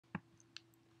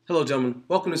Hello, gentlemen.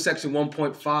 Welcome to section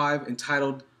 1.5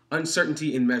 entitled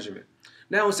Uncertainty in Measurement.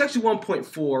 Now, in section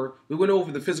 1.4, we went over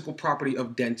the physical property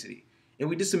of density, and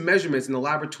we did some measurements in the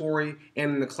laboratory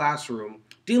and in the classroom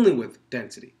dealing with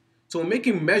density. So when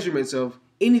making measurements of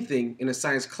anything in a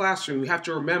science classroom, we have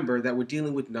to remember that we're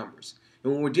dealing with numbers.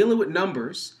 And when we're dealing with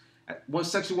numbers,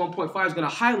 section 1.5 is going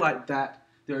to highlight that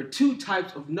there are two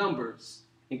types of numbers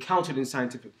encountered in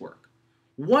scientific work.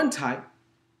 One type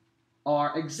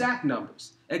are exact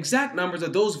numbers. Exact numbers are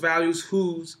those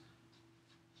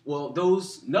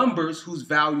numbers whose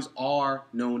values are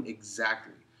known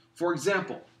exactly. For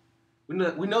example, we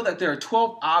know that there are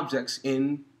 12 objects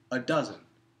in a dozen.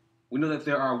 We know that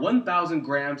there are 1,000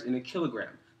 grams in a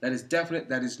kilogram. That is definite,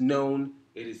 that is known,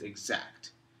 it is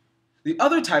exact. The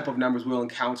other type of numbers we'll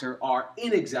encounter are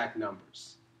inexact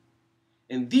numbers.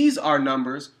 And these are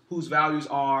numbers whose values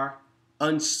are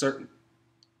uncertain.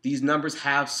 These numbers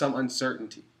have some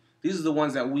uncertainty. These are the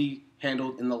ones that we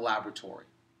handled in the laboratory.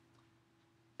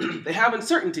 They have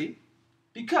uncertainty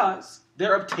because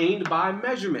they're obtained by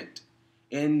measurement.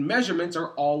 And measurements are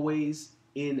always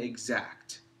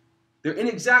inexact. They're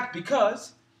inexact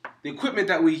because the equipment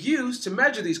that we use to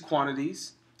measure these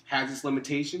quantities has its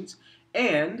limitations,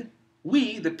 and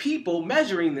we, the people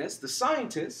measuring this, the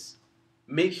scientists,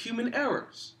 make human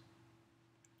errors.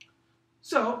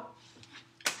 So,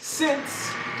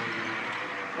 since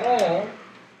all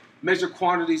measured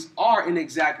quantities are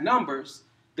inexact numbers,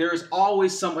 there is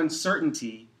always some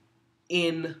uncertainty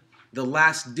in the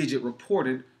last digit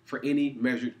reported for any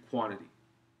measured quantity.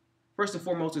 First and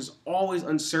foremost, there's always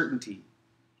uncertainty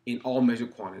in all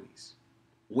measured quantities.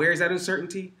 Where is that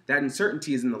uncertainty? That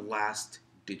uncertainty is in the last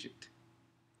digit.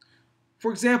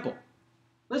 For example,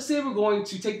 let's say we're going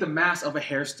to take the mass of a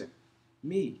hair stem,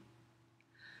 me.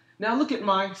 Now look at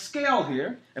my scale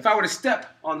here. If I were to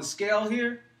step on the scale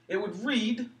here, it would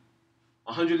read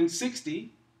 160.1,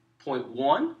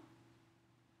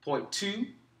 0.2.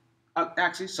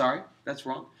 Actually, sorry, that's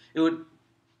wrong. It would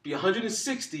be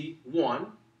 161,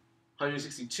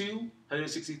 162,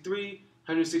 163,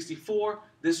 164.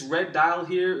 This red dial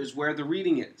here is where the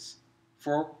reading is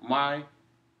for my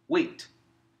weight.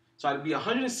 So I'd be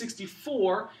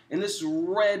 164, and this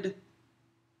red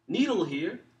needle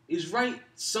here is right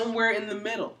somewhere in the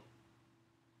middle.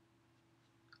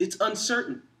 It's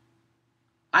uncertain.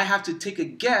 I have to take a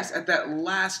guess at that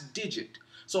last digit.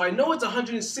 So I know it's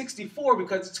 164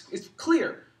 because it's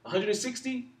clear.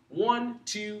 160, 1,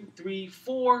 2, 3,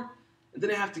 4, and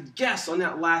then I have to guess on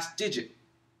that last digit.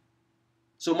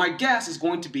 So my guess is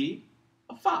going to be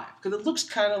a 5 because it looks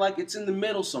kind of like it's in the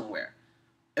middle somewhere.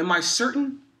 Am I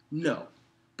certain? No.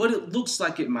 But it looks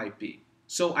like it might be.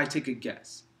 So I take a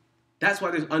guess. That's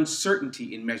why there's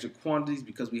uncertainty in measured quantities,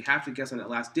 because we have to guess on that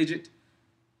last digit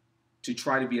to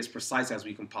try to be as precise as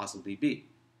we can possibly be.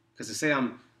 Because to say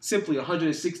I'm simply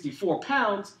 164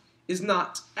 pounds is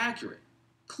not accurate.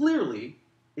 Clearly,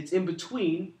 it's in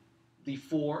between the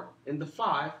 4 and the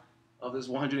 5 of this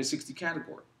 160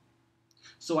 category.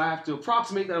 So I have to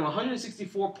approximate that I'm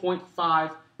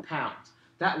 164.5 pounds.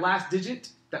 That last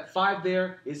digit, that 5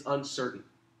 there, is uncertain.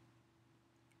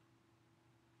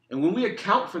 And when we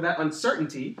account for that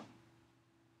uncertainty,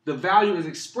 the value is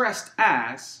expressed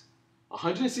as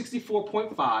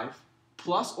 164.5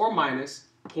 plus or minus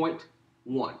 0.1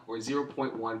 or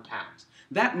 0.1 pounds.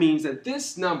 That means that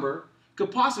this number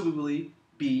could possibly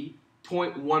be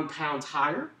 0.1 pounds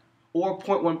higher or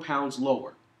 0.1 pounds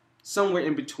lower, somewhere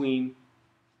in between,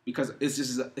 because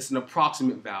it's an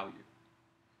approximate value.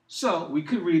 So we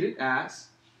could read it as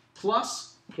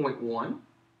plus 0.1,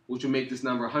 which would make this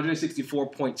number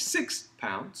 164.6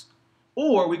 pounds,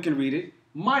 or we can read it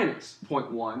minus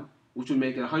 0.1, which would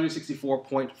make it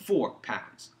 164.4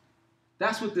 pounds.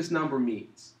 That's what this number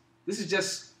means. This is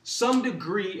just some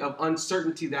degree of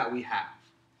uncertainty that we have.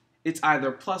 It's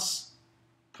either plus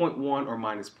 0.1 or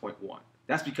minus 0.1.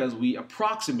 That's because we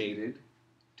approximated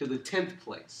to the 10th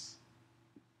place.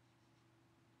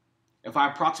 If I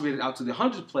approximated out to the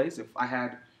 100th place, if I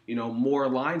had more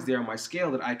lines there on my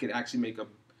scale that I could actually make a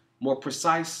more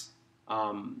precise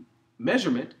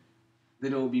measurement,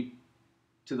 then it would be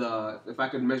if I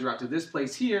could measure out to this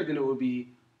place here, then it would be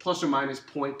plus or minus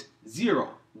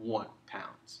 0.01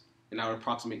 pounds. And I would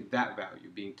approximate that value,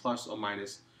 being plus or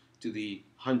minus to the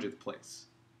 100th place.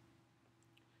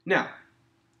 Now,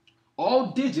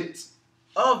 all digits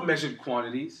of measured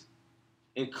quantities,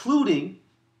 including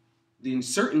the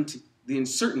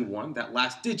uncertain one, that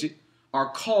last digit, are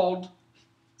called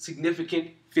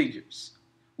significant figures.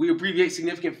 We abbreviate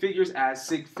significant figures as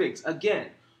sig figs.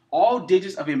 Again, all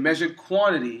digits of a measured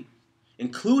quantity,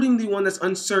 including the one that's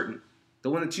uncertain, the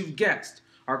one that you've guessed,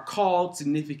 are called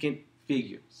significant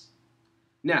figures.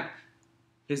 Now,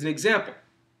 here's an example.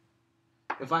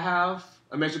 If I have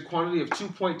a measured quantity of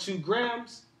 2.2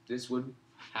 grams, this would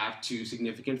have 2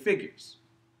 significant figures.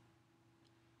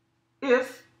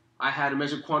 If I had a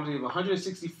measured quantity of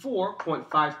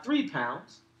 164.53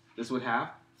 pounds, this would have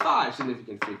 5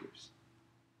 significant figures.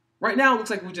 Right now, it looks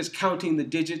like we're just counting the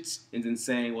digits and then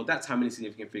saying, well, that's how many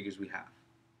significant figures we have.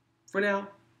 For now,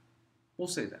 we'll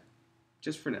say that.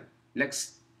 Just for now.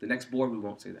 The next board, we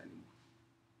won't say that anymore.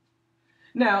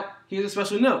 Now, here's a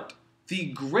special note.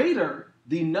 The greater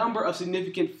the number of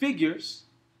significant figures,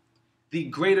 the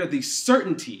greater the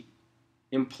certainty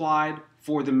implied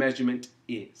for the measurement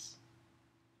is.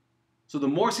 So the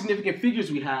more significant figures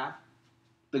we have,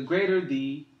 the greater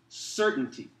the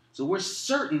certainty. So we're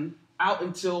certain out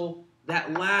until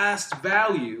that last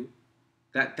value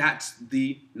that's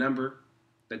the number,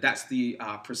 that's the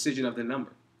precision of the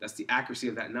number. That's the accuracy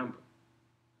of that number.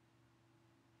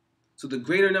 So the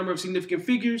greater number of significant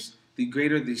figures, the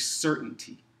greater the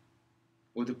certainty,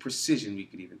 or the precision, we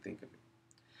could even think of it.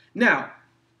 Now,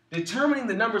 determining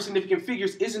the number of significant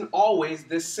figures isn't always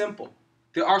this simple.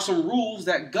 There are some rules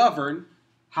that govern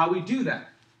how we do that.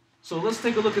 So let's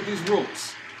take a look at these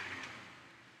rules.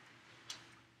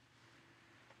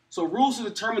 So rules to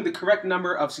determine the correct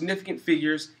number of significant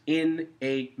figures in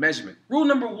a measurement. Rule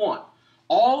number 1,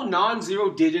 all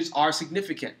non-zero digits are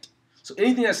significant. So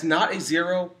anything that's not a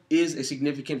zero is a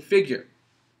significant figure.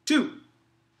 2,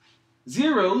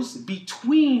 zeros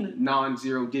between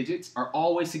non-zero digits are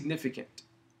always significant.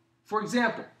 For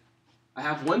example, I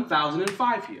have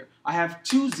 1,005 here. I have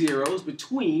 2 zeros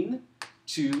between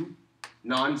 2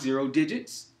 non-zero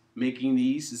digits, making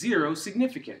these zeros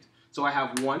significant. So I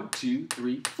have 1, 2,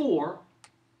 3, 4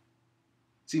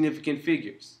 significant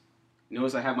figures.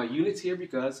 Notice I have my units here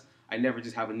because I never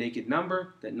just have a naked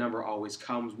number. That number always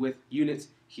comes with units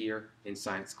here in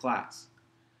science class.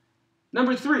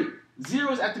 Number 3,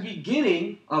 zeros at the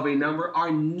beginning of a number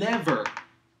are never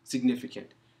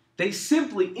significant. They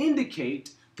simply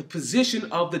indicate the position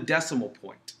of the decimal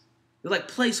point. They're like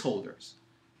placeholders.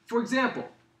 For example,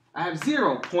 I have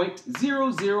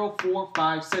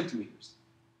 0.0045 centimeters.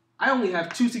 I only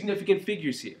have 2 significant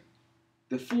figures here,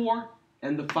 the 4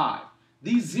 and the 5.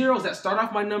 These zeros that start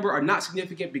off my number are not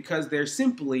significant because they're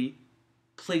simply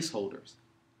placeholders.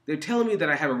 They're telling me that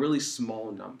I have a really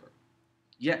small number,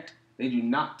 yet they do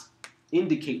not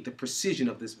indicate the precision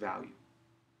of this value.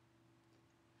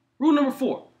 Rule number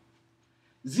 4,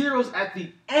 zeros at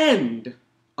the end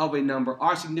of a number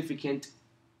are significant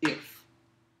if,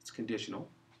 it's conditional,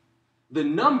 the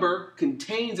number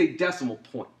contains a decimal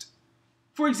point.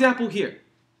 For example here,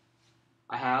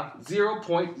 I have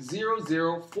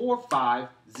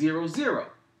 0.004500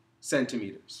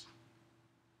 centimeters.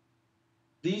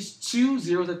 These 2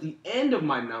 zeros at the end of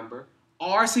my number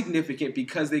are significant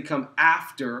because they come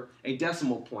after a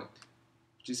decimal point,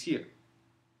 which is here.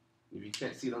 If you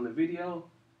can't see it on the video,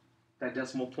 that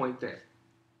decimal point there.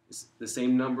 It's the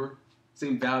same number,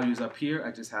 same values up here.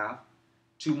 I just have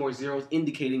 2 more zeros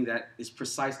indicating that it's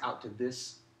precise out to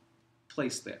this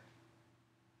place there.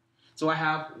 So I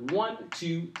have 1,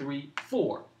 2, 3,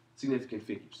 4 significant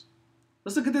figures.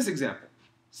 Let's look at this example.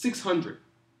 600.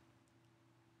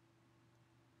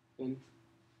 And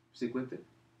stick with it.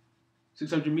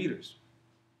 600 meters.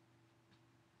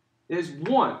 There's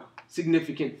 1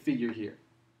 significant figure here.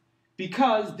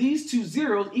 Because these 2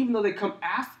 zeros, even though they come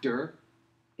after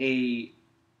a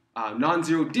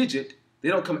non-zero digit, they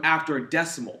don't come after a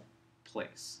decimal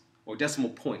place, or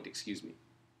decimal point, excuse me.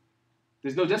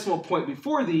 There's no decimal point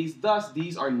before these, thus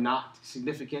these are not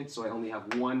significant, so I only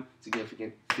have 1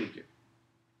 significant figure.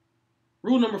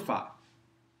 Rule number 5,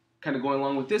 kind of going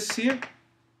along with this here,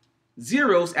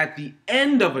 zeros at the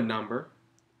end of a number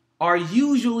are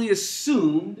usually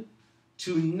assumed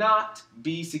to not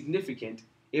be significant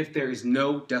if there is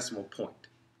no decimal point,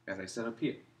 as I said up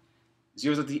here.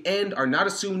 Zeros at the end are not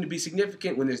assumed to be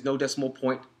significant when there's no decimal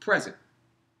point present.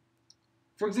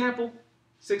 For example,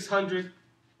 600,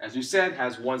 as we said,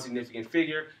 has 1 significant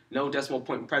figure, no decimal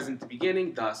point present at the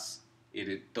beginning, thus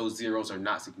those zeros are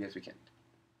not significant.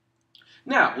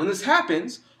 Now, when this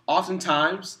happens,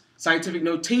 oftentimes scientific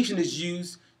notation is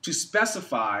used to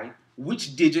specify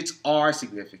which digits are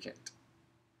significant.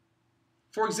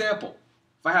 For example,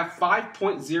 if I have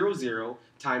 5.00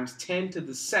 times 10 to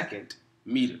the second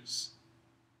meters,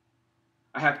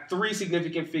 I have 3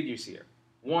 significant figures here.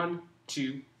 1,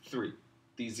 2, 3.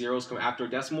 These zeros come after a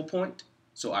decimal point,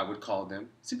 so I would call them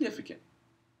significant.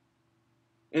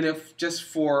 And if just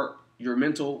for your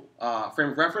mental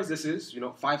frame of reference, this is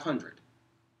 500.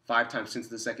 5 times 10 to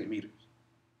the second meters.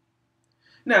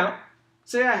 Now,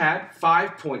 say I had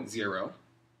 5.0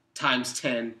 times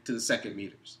 10 to the second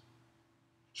meters.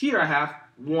 Here I have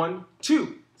 1,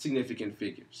 2 significant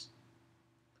figures.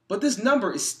 But this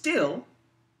number is still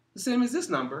the same as this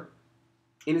number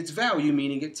in its value,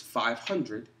 meaning it's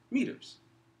 500 meters.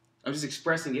 I'm just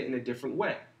expressing it in a different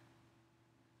way.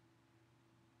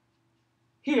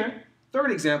 Here,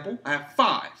 third example, I have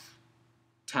 5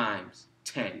 times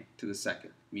 10 to the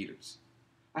second meters.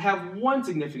 I have one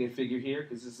significant figure here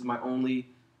because this is my only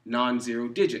non-zero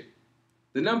digit.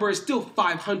 The number is still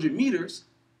 500 meters,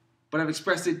 but I've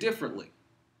expressed it differently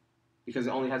because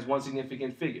it only has one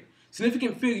significant figure.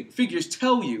 Significant figures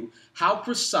tell you how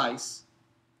precise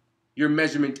your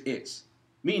measurement is,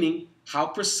 meaning how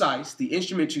precise the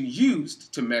instrument you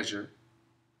used to measure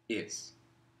is.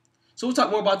 So we'll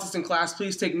talk more about this in class.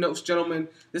 Please take notes, gentlemen.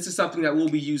 This is something that we'll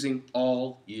be using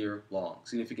all year long.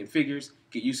 Significant figures,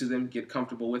 get used to them, get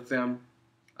comfortable with them.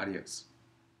 Adios.